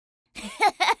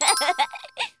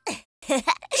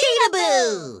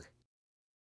Cheetahboo!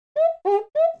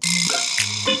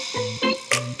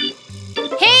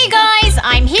 Hey guys,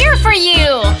 I'm here for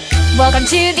you! Welcome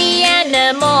to the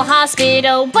animal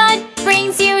hospital. What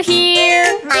brings you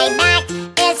here? My back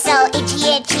is so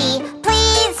itchy.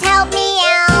 Please help me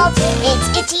out.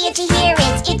 It's itchy here,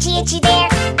 it's itchy there.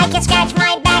 I can scratch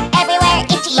my back everywhere,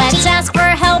 itchy. Let's ask for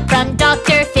help from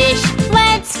Dr. Fish.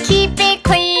 Let's keep it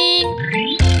clean.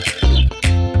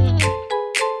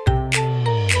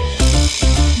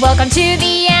 Welcome to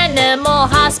the animal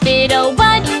hospital.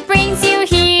 What brings you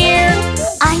here?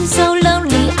 I'm so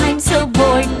lonely, I'm so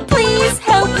bored. Please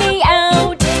help me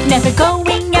out. Never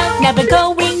going out, never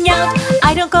going out.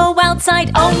 I don't go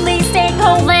outside, only staying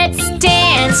home. Let's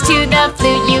dance to the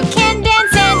flute. You can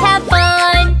dance and have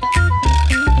fun.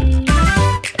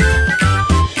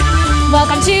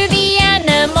 Welcome to the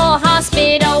animal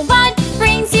hospital. What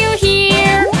brings you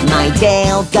here? My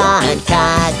tail got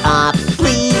cut off.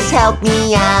 Please help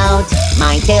me out.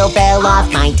 My tail fell off,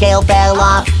 my tail fell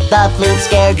off. The flute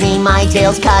scared me, my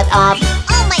tail's cut off.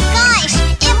 Oh my gosh,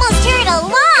 it must hurt a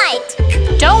lot.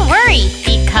 Don't worry,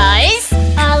 because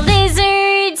a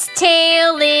lizard's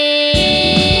tail is.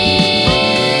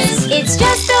 It's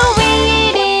just the way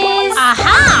it is.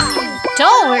 Aha!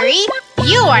 Don't worry,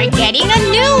 you are getting a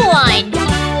new one.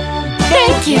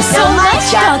 Thank you so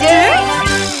much, Doctor.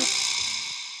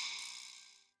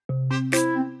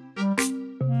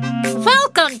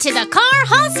 Welcome to the car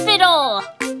hospital.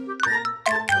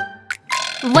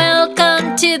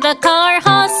 Welcome to the car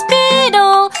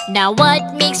hospital. Now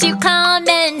what makes you come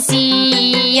and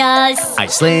see us? I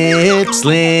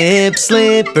slip,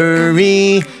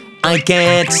 slippery. I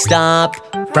can't stop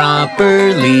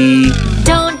properly.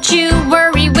 Don't you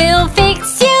worry, we'll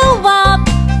fix you up.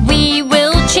 We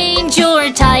will change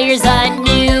your tires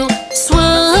anew.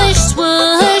 Swoosh,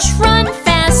 swoosh, run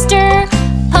faster.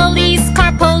 Police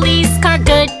car,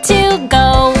 good to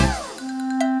go.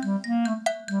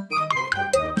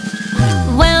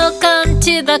 Welcome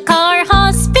to the car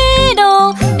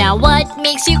hospital. Now what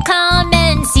makes you come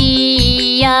and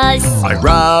see us? I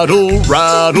rattle,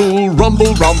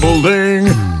 rumbling.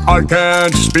 I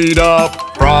can't speed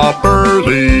up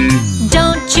properly.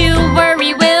 Don't you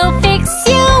worry, we'll fix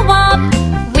you up.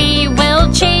 We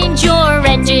will change your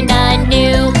engine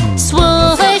anew.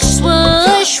 Swoosh,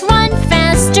 swoosh, run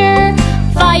faster.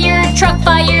 Fire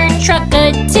truck,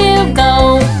 good to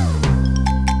go.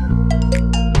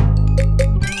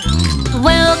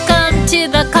 Welcome to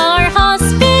the car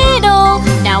hospital.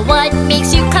 Now what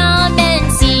makes you come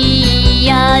and see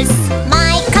us?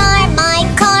 My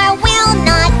car will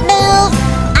not move.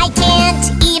 I can't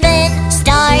even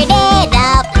start it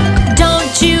up.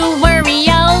 Don't you worry,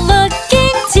 I'll look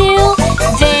into.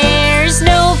 There's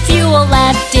no fuel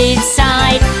left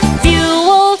inside.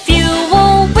 Fuel,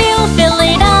 we'll fill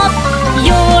it up.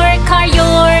 Your car,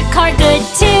 good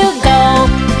to go.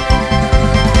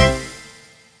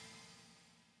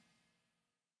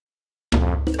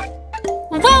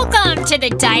 Welcome to the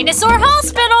Dinosaur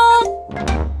Hospital.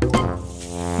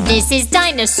 This is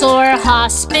Dinosaur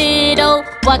Hospital.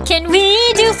 What can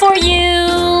we do for you?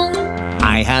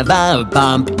 I have a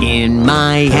bump in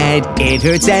my head. It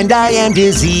hurts and I am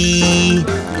dizzy.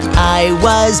 I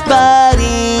was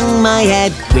butting my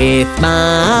head with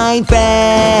my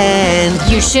friend.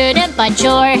 You shouldn't butt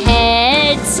your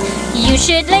heads. You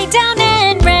should lay down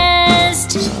and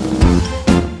rest.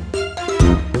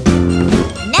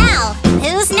 Now,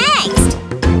 who's next?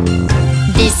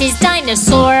 This is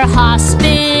Dinosaur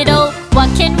Hospital. What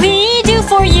can we do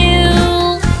for you?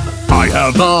 I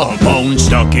have a bone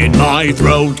stuck in my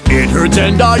throat. It hurts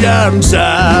and I am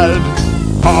sad.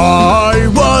 I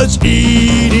was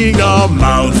eating a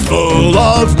mouthful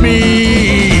of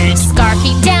meat.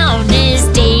 Scarfing down is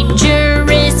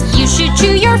dangerous. You should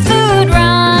chew your food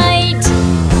right.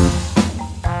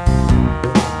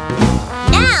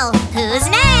 Now, who's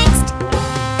next?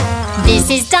 This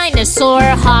is Dinosaur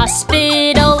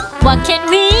Hospital. What can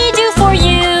we do for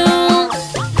you?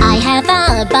 I have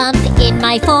a bump in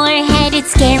my forehead.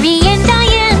 It's scary and I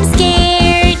am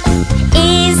scared.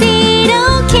 Is it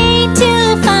okay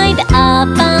to find a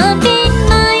bump in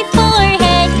my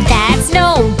forehead? That's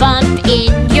no bump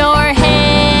in your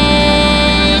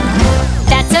head.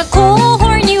 That's a cool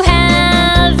horn you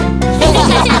have.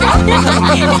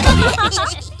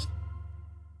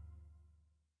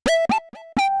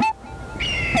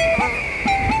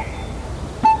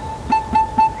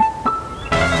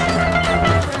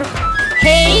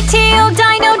 Hey tail,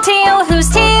 dino tail, whose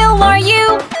tail are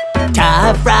you?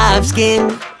 Tough, rough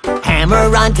skin,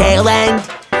 hammer on tail end.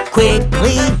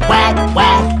 Quickly whack,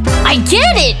 whack. I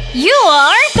get it! You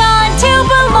are the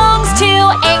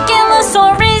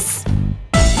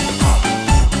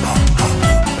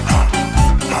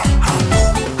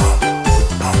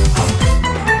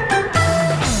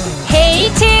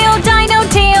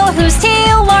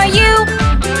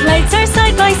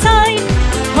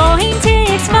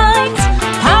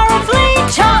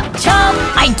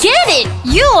get it!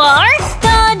 You are!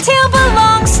 The tail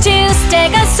belongs to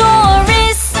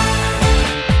Stegosaurus.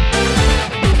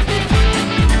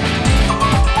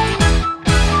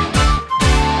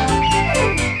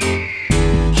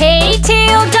 Hey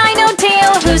tail, dino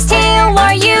tail, whose tail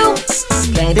are you?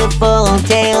 Beautiful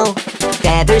tail,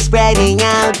 feathers spreading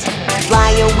out.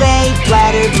 Fly away,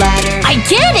 flutter, flutter. I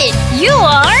get it! You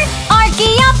are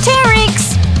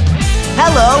Archaeopteryx.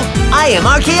 Hello, I am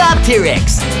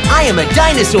Archaeopteryx. I am a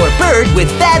dinosaur bird with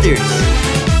feathers.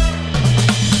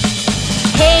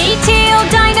 Hey tail,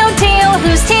 dino tail,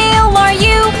 whose tail are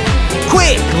you?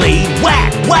 Quickly,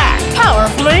 whack, whack.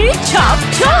 Powerfully, chop,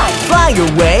 chop. Fly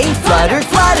away, flutter,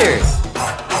 flutter.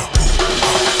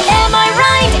 Am I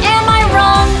right? Am I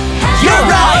wrong? You're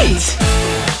right!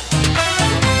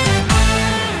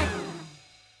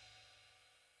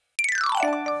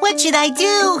 What should I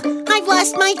do? I've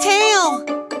lost my tail.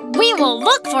 We will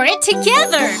look for it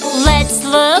together. Let's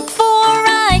look for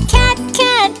a cat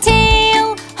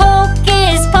tail.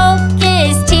 Hocus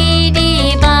pocus,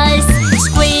 teeny buzz.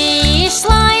 Squish,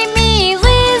 slimy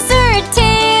lizard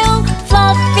tail.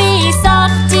 Fluffy,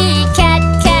 softy cat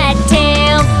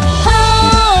tail.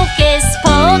 Hocus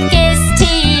pocus,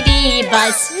 teeny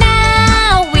buzz.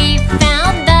 Now we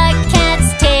found the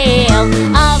cat's tail.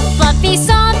 A fluffy,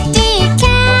 softy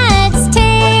cat's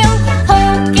tail.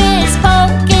 Hocus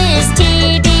pocus,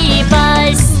 teeny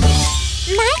buzz.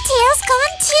 My tail's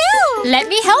gone too. Let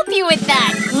me help you with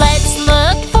that. Let's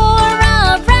look for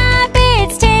a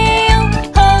rabbit's tail.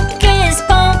 Hocus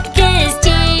pocus,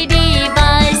 teeny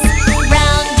buzz.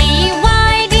 Roundy,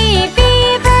 windy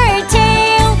beaver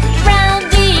tail.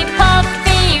 Roundy,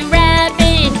 puffy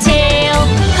rabbit tail.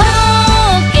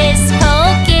 Hocus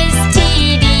pocus,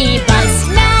 teeny buzz.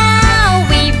 Now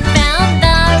we found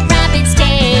the rabbit's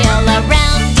tail. A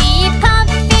roundy,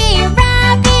 puffy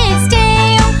rabbit's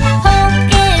tail.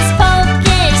 Hocus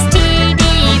pocus,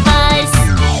 teeny buzz.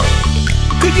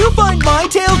 Could you find my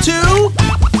tail too?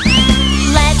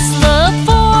 Let's look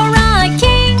for a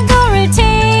kangaroo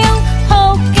tail.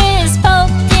 Hocus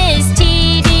pocus,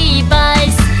 teeny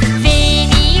buzz.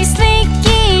 Finny,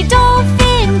 slinky,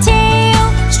 dolphin tail.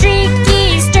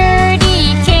 Streaky,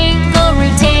 sturdy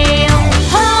kangaroo tail.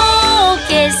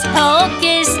 Hocus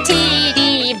pocus,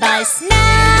 teeny buzz.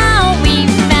 Now we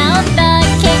found the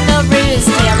kangaroo's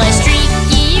tail. A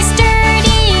streaky,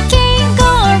 sturdy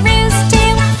kangaroo's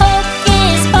tail.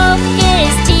 Hocus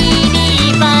pocus,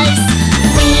 teeny buzz.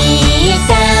 We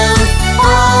found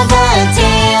all the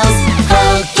tails.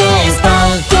 Hocus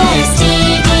pocus,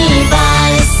 teeny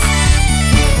buzz.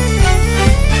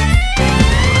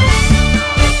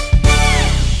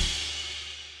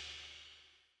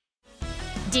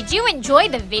 Did you enjoy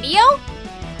the video?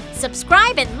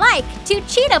 Subscribe and like to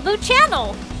Cheetahboo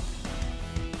Channel.